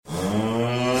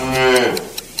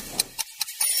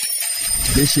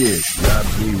This is Rob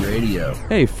Z Radio.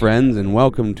 Hey friends, and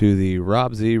welcome to the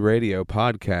Rob Z Radio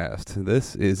podcast.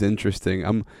 This is interesting.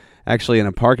 I'm actually in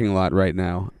a parking lot right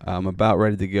now. I'm about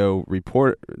ready to go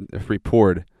report.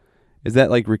 Is that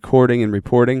like recording and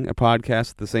reporting a podcast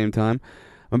at the same time?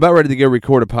 I'm about ready to go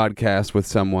record a podcast with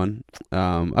someone.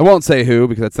 I won't say who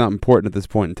because that's not important at this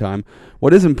point in time.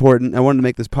 What is important, I wanted to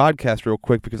make this podcast real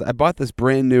quick because I bought this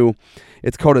brand new,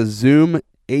 it's called a Zoom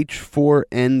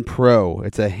H4n Pro.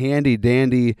 It's a handy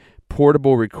dandy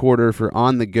portable recorder for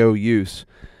on-the-go use.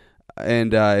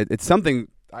 And it's something,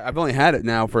 I've only had it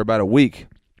now for about a week,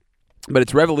 but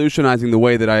it's revolutionizing the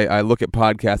way that I look at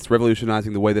podcasts,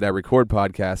 revolutionizing the way that I record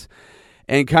podcasts,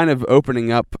 and kind of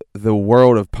opening up the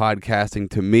world of podcasting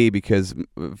to me because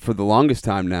for the longest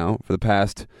time now, for the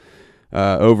past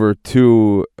I would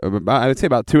say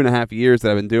about 2.5 years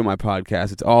that I've been doing my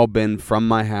podcast, it's all been from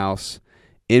my house,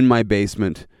 in my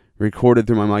basement, recorded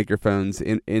through my microphones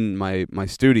in my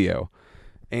studio.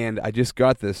 And I just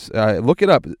got this. Look it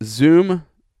up. Zoom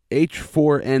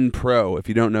H4n Pro, if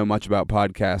you don't know much about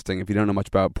podcasting, if you don't know much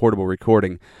about portable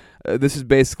recording. This is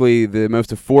basically the most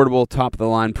affordable,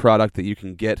 top-of-the-line product that you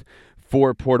can get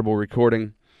for portable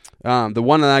recording. The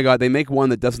one that I got, they make one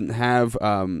that doesn't have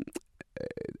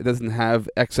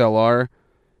XLR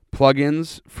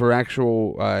plugins for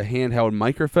actual handheld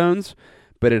microphones,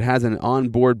 but it has an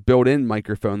onboard built-in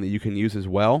microphone that you can use as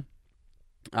well.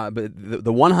 But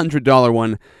the $100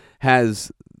 one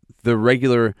has the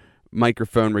regular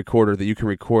microphone recorder that you can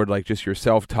record like just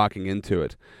yourself talking into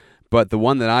it. But the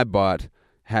one that I bought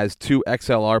has two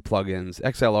XLR plugins.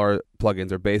 XLR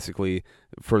plugins are basically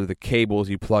for the cables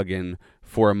you plug in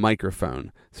for a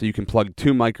microphone. So you can plug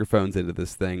two microphones into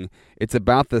this thing. It's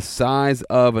about the size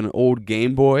of an old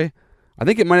Game Boy. I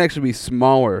think it might actually be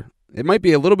smaller. It might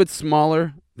be a little bit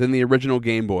smaller than the original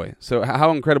Game Boy. So how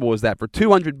incredible is that? For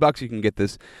 $200 you can get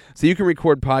this. So you can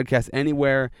record podcasts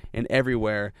anywhere and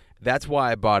everywhere. That's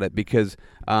why I bought it, because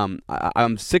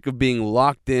I'm sick of being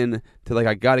locked in to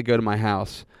I got to go to my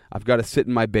house. I've got to sit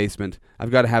in my basement.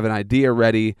 I've got to have an idea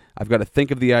ready. I've got to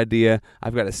think of the idea.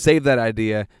 I've got to save that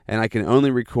idea, and I can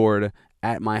only record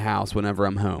at my house whenever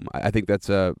I'm home. I think it's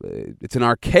an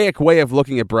archaic way of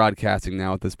looking at broadcasting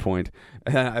now at this point.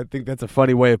 I think that's a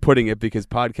funny way of putting it because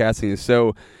podcasting is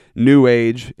so new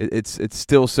age. It's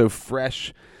still so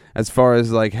fresh as far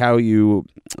as how you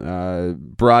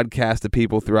broadcast to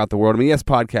people throughout the world. I mean, yes,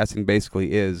 podcasting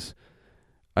basically is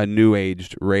a new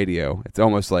aged radio. It's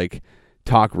almost like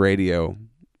talk radio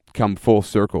come full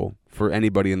circle for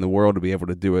anybody in the world to be able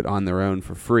to do it on their own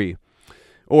for free.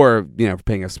 Or,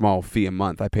 paying a small fee a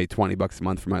month. I pay $20 a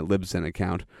month for my Libsyn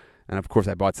account. And, of course,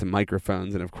 I bought some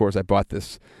microphones. And, of course, I bought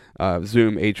this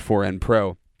Zoom H4n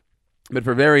Pro. But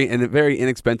for a very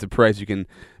inexpensive price, you can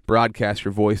broadcast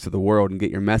your voice to the world and get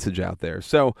your message out there.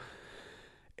 So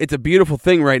it's a beautiful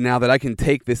thing right now that I can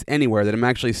take this anywhere, that I'm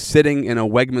actually sitting in a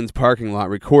Wegmans parking lot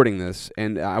recording this.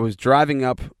 And I was driving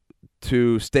up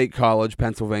to State College,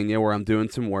 Pennsylvania, where I'm doing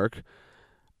some work.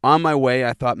 On my way,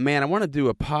 I thought, man, I want to do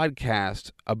a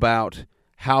podcast about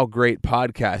how great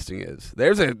podcasting is.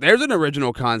 There's an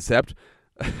original concept.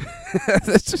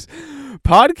 It's just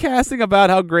podcasting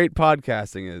about how great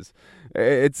podcasting is.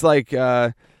 It's like,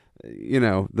 the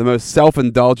most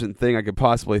self-indulgent thing I could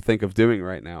possibly think of doing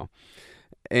right now.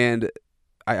 And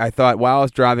I thought, while I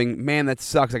was driving, man, that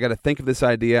sucks. I got to think of this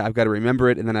idea. I've got to remember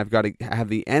it, and then I've got to have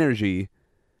the energy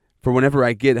for whenever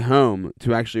I get home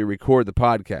to actually record the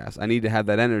podcast. I need to have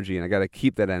that energy, and I got to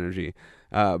keep that energy.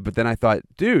 But then I thought,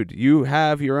 dude, you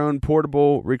have your own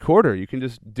portable recorder. You can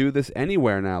just do this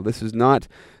anywhere now. This is not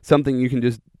something you can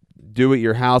just do at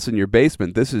your house in your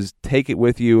basement. This is take it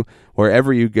with you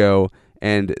wherever you go,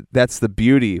 and that's the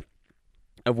beauty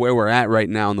of where we're at right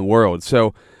now in the world.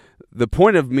 So the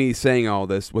point of me saying all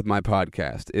this with my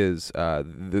podcast is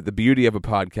the beauty of a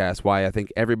podcast, why I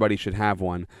think everybody should have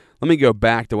one. Let me go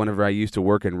back to whenever I used to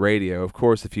work in radio. Of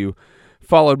course, if you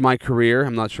followed my career,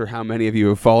 I'm not sure how many of you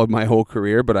have followed my whole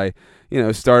career, but I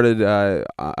started,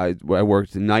 I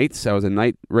worked nights. I was a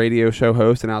night radio show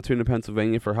host in Altoona,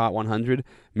 Pennsylvania for Hot 100,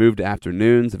 moved to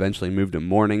afternoons, eventually moved to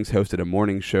mornings, hosted a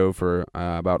morning show for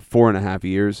about 4.5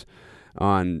 years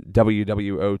on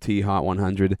WWOT Hot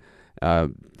 100. I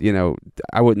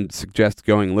wouldn't suggest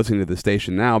going and listening to the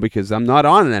station now because I'm not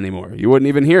on it anymore. You wouldn't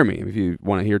even hear me. If you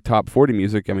want to hear top 40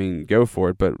 music, I mean, go for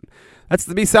it. But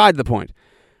that's beside the point.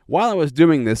 While I was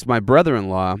doing this, my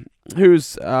brother-in-law,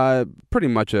 who's pretty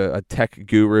much a tech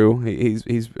guru,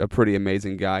 he's a pretty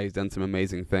amazing guy. He's done some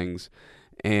amazing things,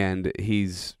 and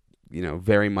he's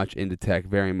very much into tech,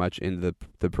 very much into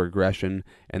the progression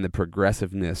and the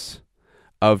progressiveness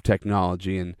of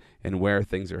technology and where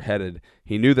things are headed.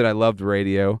 He knew that I loved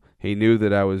radio. He knew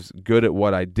that I was good at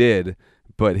what I did.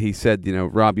 But he said,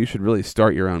 Rob, you should really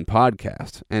start your own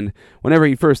podcast. And whenever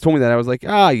he first told me that, I was like,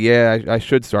 yeah, I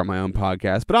should start my own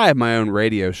podcast. But I have my own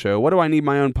radio show. What do I need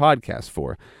my own podcast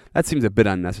for? That seems a bit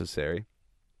unnecessary.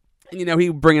 And, he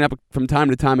would bring it up from time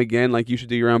to time again, like, you should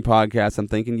do your own podcast. I'm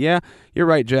thinking, yeah, you're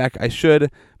right, Jack. I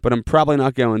should, but I'm probably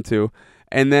not going to.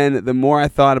 And then the more I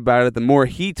thought about it, the more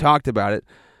he talked about it,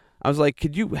 I was like,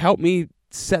 could you help me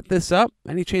set this up?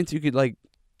 Any chance you could,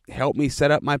 help me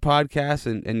set up my podcast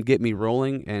and get me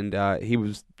rolling? And he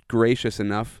was gracious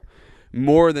enough,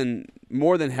 more than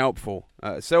helpful,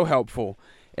 so helpful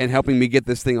in helping me get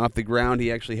this thing off the ground. He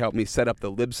actually helped me set up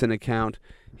the Libsyn account.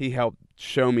 He helped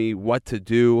show me what to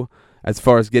do as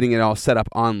far as getting it all set up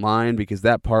online, because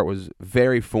that part was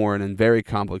very foreign and very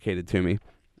complicated to me.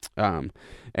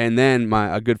 And then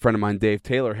a good friend of mine, Dave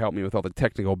Taylor, helped me with all the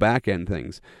technical back-end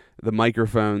things, the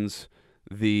microphones,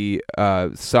 the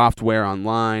software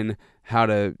online, how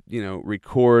to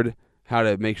record, how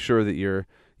to make sure that your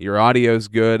audio's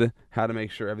good, how to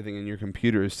make sure everything in your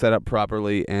computer is set up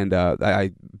properly, and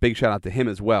I big shout out to him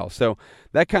as well. So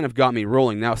that kind of got me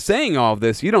rolling. Now, saying all of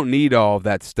this, you don't need all of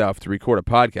that stuff to record a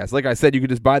podcast. Like I said, you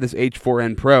could just buy this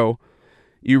H4n Pro.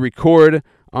 You record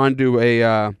onto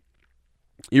a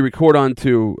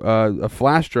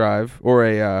flash drive or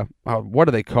a what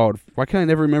are they called? Why can't I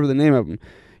never remember the name of them?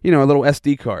 A little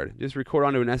SD card. Just record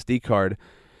onto an SD card.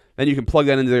 Then you can plug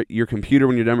that into your computer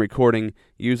when you're done recording.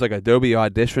 Use Adobe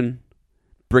Audition.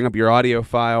 Bring up your audio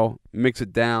file. Mix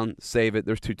it down. Save it.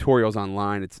 There's tutorials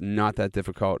online. It's not that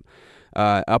difficult.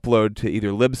 Upload to either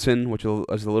Libsyn, which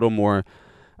is a little more...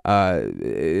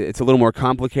 it's a little more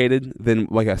complicated than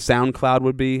like a SoundCloud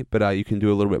would be, but you can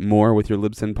do a little bit more with your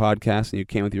Libsyn podcast than you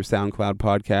can with your SoundCloud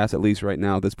podcast, at least right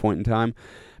now at this point in time.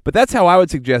 But that's how I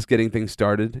would suggest getting things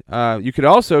started. You could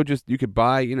also you could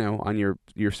buy, on your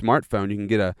smartphone, you can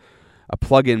get a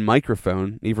plug-in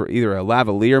microphone, either a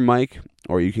lavalier mic,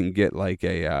 or you can get like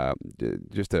a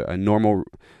normal.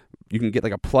 You can get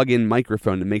like a plug-in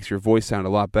microphone that makes your voice sound a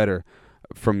lot better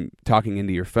from talking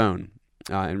into your phone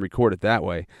and record it that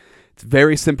way. It's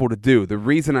very simple to do. The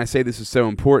reason I say this is so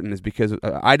important is because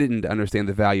I didn't understand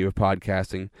the value of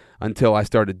podcasting until I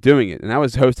started doing it. And I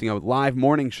was hosting a live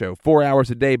morning show 4 hours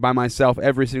a day by myself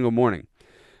every single morning.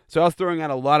 So I was throwing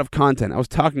out a lot of content. I was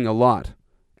talking a lot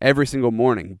every single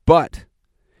morning. But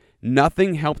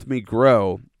nothing helped me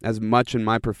grow as much in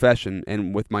my profession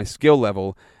and with my skill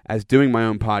level as doing my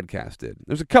own podcast did.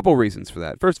 There's a couple reasons for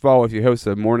that. First of all, if you host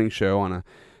a morning show on a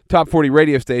Top 40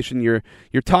 radio station, your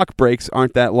talk breaks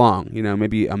aren't that long,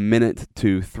 maybe a minute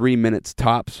to 3 minutes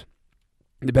tops,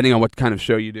 depending on what kind of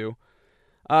show you do.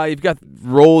 You've got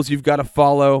roles you've got to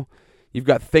follow. You've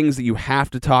got things that you have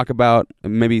to talk about.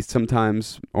 Maybe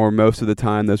sometimes or most of the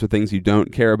time, those are things you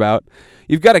don't care about.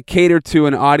 You've got to cater to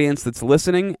an audience that's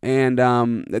listening, and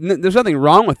there's nothing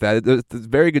wrong with that. There's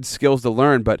very good skills to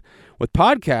learn, but with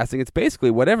podcasting, it's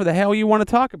basically whatever the hell you want to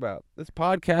talk about. This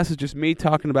podcast is just me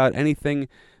talking about anything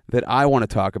that I want to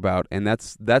talk about, and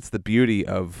that's the beauty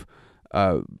of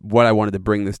what I wanted to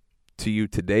bring this to you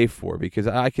today for, because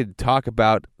I could talk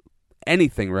about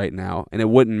anything right now, and it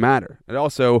wouldn't matter. It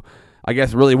also, I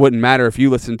guess, really wouldn't matter if you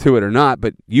listen to it or not,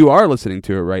 but you are listening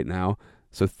to it right now,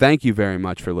 so thank you very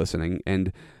much for listening,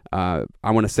 and I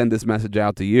want to send this message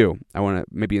out to you. I want to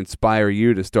maybe inspire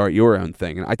you to start your own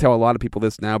thing, and I tell a lot of people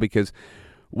this now because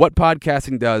what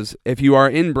podcasting does, if you are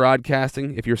in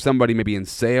broadcasting, if you're somebody maybe in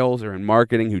sales or in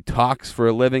marketing who talks for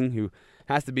a living, who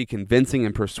has to be convincing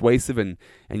and persuasive and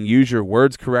use your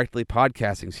words correctly,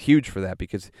 podcasting is huge for that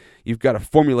because you've got to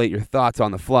formulate your thoughts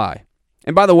on the fly.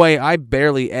 And by the way, I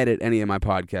barely edit any of my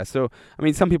podcasts. So,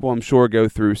 some people I'm sure go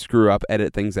through, screw up,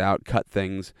 edit things out, cut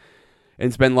things,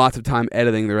 and spend lots of time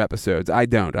editing their episodes. I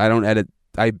don't edit.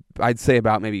 I'd say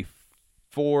about maybe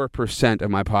 4% of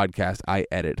my podcast I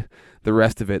edit. The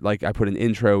rest of it, like I put an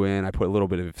intro in, I put a little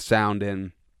bit of sound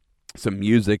in, some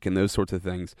music and those sorts of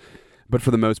things. But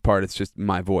for the most part, it's just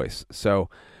my voice. So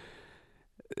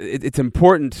it's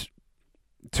important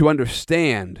to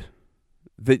understand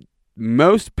that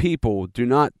most people do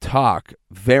not talk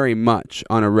very much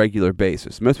on a regular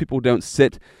basis. Most people don't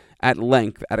sit at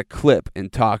length at a clip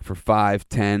and talk for 5,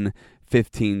 10,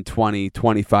 15, 20,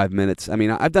 25 minutes.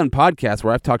 I've done podcasts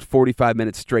where I've talked 45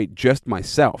 minutes straight just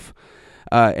myself.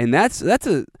 And that's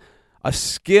a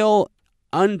skill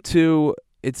unto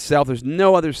itself. There's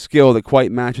no other skill that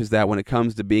quite matches that when it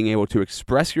comes to being able to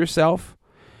express yourself.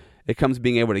 It comes to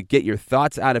being able to get your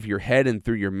thoughts out of your head and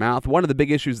through your mouth. One of the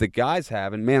big issues that guys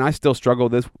have, and man, I still struggle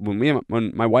with this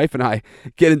when my wife and I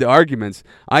get into arguments,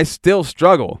 I still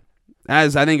struggle.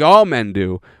 as I think all men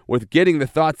do, with getting the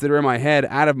thoughts that are in my head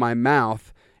out of my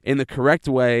mouth in the correct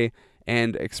way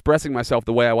and expressing myself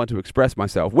the way I want to express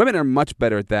myself. Women are much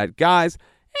better at that. Guys,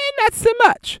 not so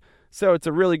much. So it's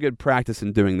a really good practice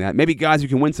in doing that. Maybe guys, you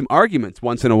can win some arguments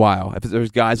once in a while. If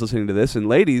there's guys listening to this, and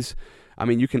ladies, I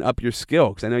mean, you can up your skill,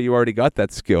 because I know you already got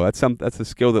that skill. That's a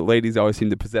skill that ladies always seem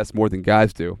to possess more than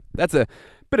guys do. That's a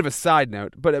bit of a side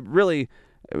note, but it really,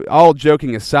 all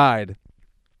joking aside,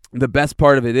 the best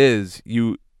part of it is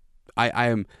I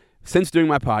am, since doing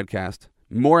my podcast,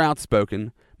 more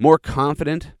outspoken, more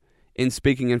confident in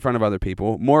speaking in front of other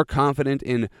people, more confident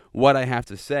in what I have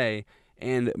to say,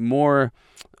 and more,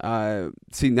 now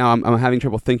I'm having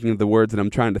trouble thinking of the words that I'm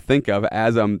trying to think of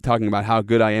as I'm talking about how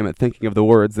good I am at thinking of the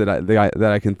words that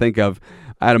I can think of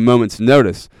at a moment's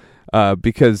notice,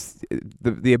 because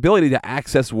the ability to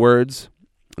access words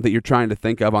that you're trying to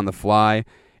think of on the fly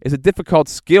is a difficult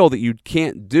skill that you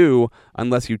can't do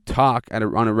unless you talk on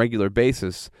a regular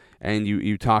basis, and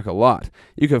you talk a lot.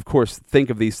 You can, of course, think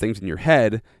of these things in your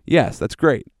head. Yes, that's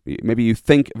great. Maybe you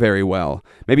think very well.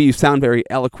 Maybe you sound very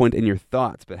eloquent in your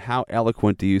thoughts, but how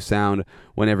eloquent do you sound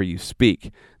whenever you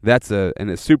speak? That's a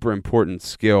super important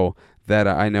skill that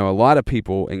I know a lot of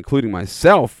people, including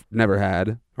myself, never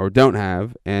had or don't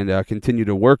have, and continue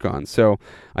to work on. So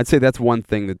I'd say that's one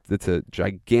thing that's a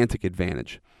gigantic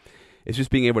advantage. It's just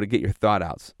being able to get your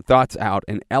thoughts out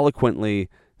and eloquently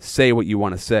say what you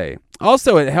want to say.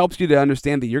 Also, it helps you to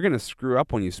understand that you're going to screw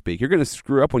up when you speak. You're going to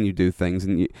screw up when you do things,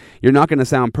 and you're not going to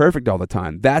sound perfect all the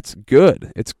time. That's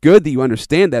good. It's good that you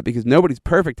understand that, because nobody's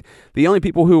perfect. The only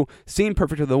people who seem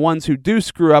perfect are the ones who do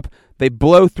screw up. They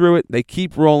blow through it, they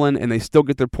keep rolling, and they still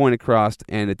get their point across,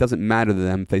 and it doesn't matter to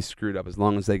them if they screwed up as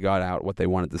long as they got out what they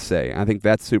wanted to say. I think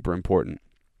that's super important.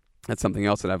 That's something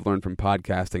else that I've learned from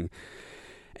podcasting.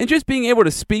 And just being able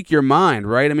to speak your mind,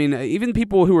 right? I mean, even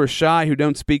people who are shy, who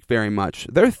don't speak very much,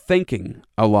 they're thinking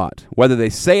a lot. Whether they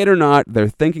say it or not, they're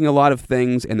thinking a lot of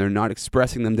things, and they're not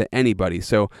expressing them to anybody.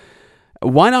 So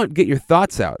why not get your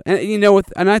thoughts out? And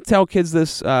and I tell kids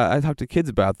this, I talk to kids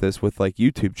about this with like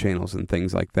YouTube channels and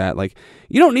things like that. Like,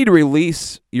 you don't need to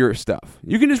release your stuff.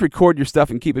 You can just record your stuff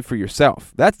and keep it for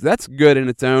yourself. That's good in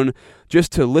its own,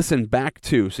 just to listen back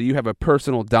to, so you have a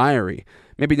personal diary.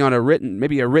 Maybe a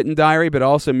written diary, but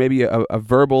also maybe a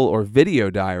verbal or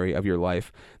video diary of your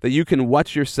life that you can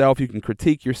watch yourself, you can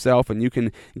critique yourself, and you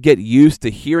can get used to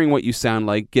hearing what you sound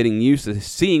like, getting used to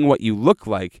seeing what you look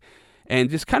like, and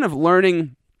just kind of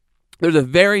learning. There's a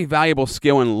very valuable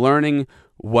skill in learning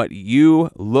what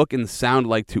you look and sound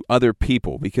like to other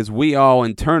people, because we all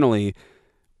internally,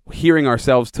 hearing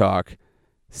ourselves talk,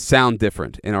 sound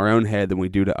different in our own head than we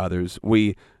do to others.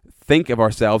 We think of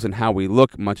ourselves and how we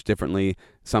look much differently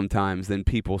sometimes than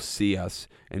people see us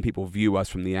and people view us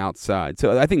from the outside.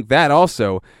 So I think that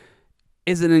also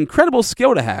is an incredible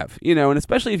skill to have, and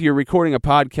especially if you're recording a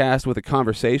podcast with a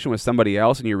conversation with somebody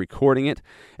else and you're recording it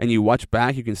and you watch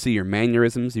back, you can see your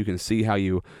mannerisms, you can see how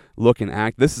you look and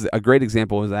act. This is a great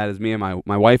example of that, is me and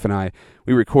my wife and I,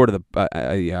 we recorded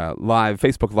a live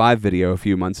Facebook Live video a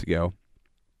few months ago.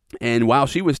 And while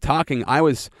she was talking, I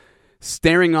was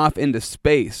staring off into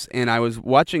space, and I was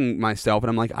watching myself, and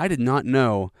I'm like, I did not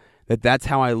know that that's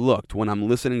how I looked when I'm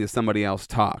listening to somebody else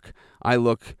talk. I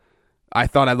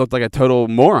thought I looked like a total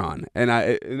moron, and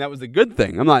that was a good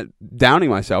thing. I'm not downing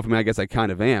myself. I mean, I guess I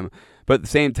kind of am. But at the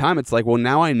same time, it's like, well,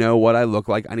 now I know what I look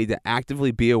like. I need to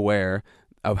actively be aware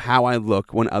of how I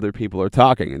look when other people are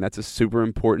talking, and that's a super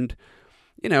important.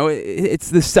 It's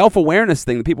the self-awareness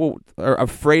thing. People are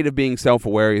afraid of being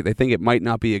self-aware. They think it might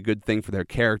not be a good thing for their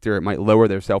character. It might lower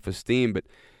their self-esteem. But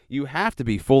you have to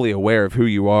be fully aware of who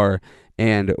you are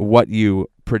and what you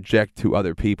project to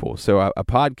other people. So a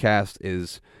podcast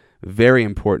is very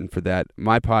important for that.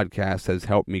 My podcast has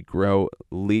helped me grow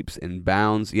leaps and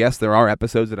bounds. Yes, there are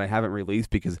episodes that I haven't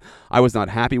released because I was not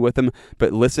happy with them.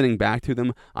 But listening back to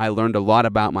them, I learned a lot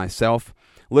about myself.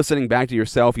 Listening back to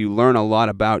yourself, you learn a lot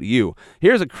about you.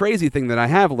 Here's a crazy thing that I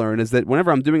have learned, is that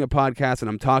whenever I'm doing a podcast and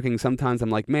I'm talking, sometimes I'm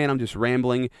like, man, I'm just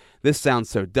rambling. This sounds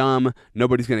so dumb.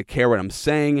 Nobody's going to care what I'm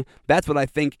saying. That's what I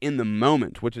think in the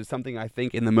moment, which is something I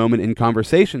think in the moment in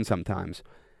conversation sometimes.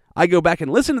 I go back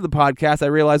and listen to the podcast. I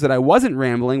realize that I wasn't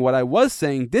rambling. What I was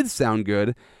saying did sound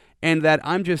good, and that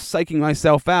I'm just psyching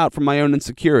myself out from my own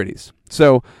insecurities.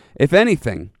 So, if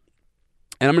anything,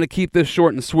 and I'm going to keep this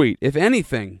short and sweet, if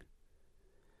anything,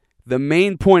 the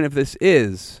main point of this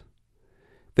is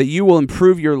that you will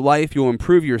improve your life, you will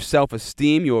improve your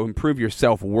self-esteem, you will improve your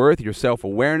self-worth, your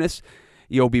self-awareness.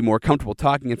 You'll be more comfortable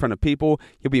talking in front of people.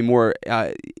 You'll be more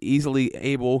easily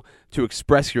able to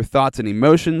express your thoughts and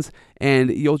emotions, and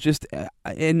you'll just,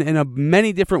 in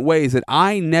many different ways that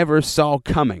I never saw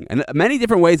coming, and many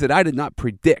different ways that I did not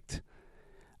predict.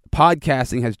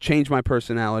 Podcasting has changed my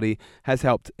personality, has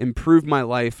helped improve my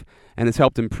life, and has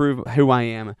helped improve who I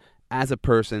am as a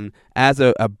person, as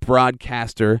a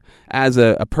broadcaster, as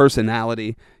a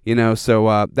personality,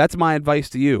 so that's my advice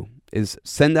to you, is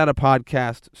send out a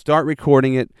podcast, start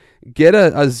recording it, get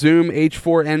a Zoom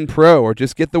H4n Pro, or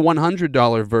just get the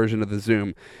 $100 version of the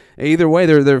Zoom. Either way,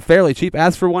 they're fairly cheap.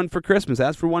 Ask for one for Christmas,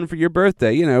 ask for one for your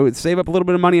birthday, save up a little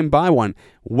bit of money and buy one.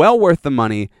 Well worth the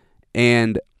money,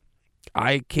 and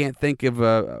I can't think of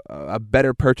a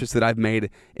better purchase that I've made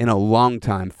in a long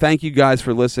time. Thank you guys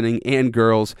for listening, and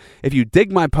girls. If you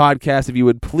dig my podcast, if you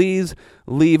would please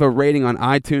leave a rating on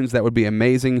iTunes, that would be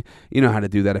amazing. You know how to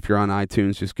do that if you're on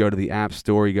iTunes. Just go to the App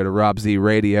Store, you go to Rob Z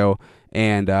Radio,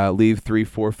 and leave 3,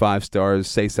 4, 5 stars.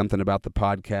 Say something about the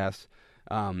podcast.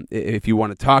 If you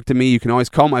want to talk to me, you can always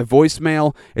call my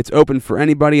voicemail. It's open for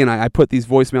anybody, and I put these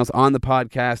voicemails on the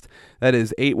podcast. That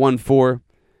is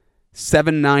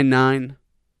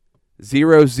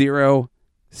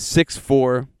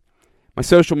 814-799-0064. My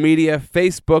social media,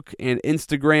 Facebook and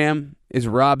Instagram, is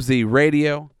Rob Z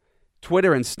Radio.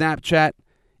 Twitter and Snapchat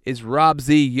is Rob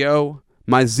Z Yo.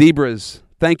 My zebras,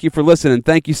 thank you for listening.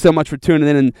 Thank you so much for tuning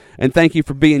in, and thank you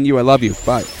for being you. I love you.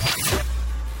 Bye.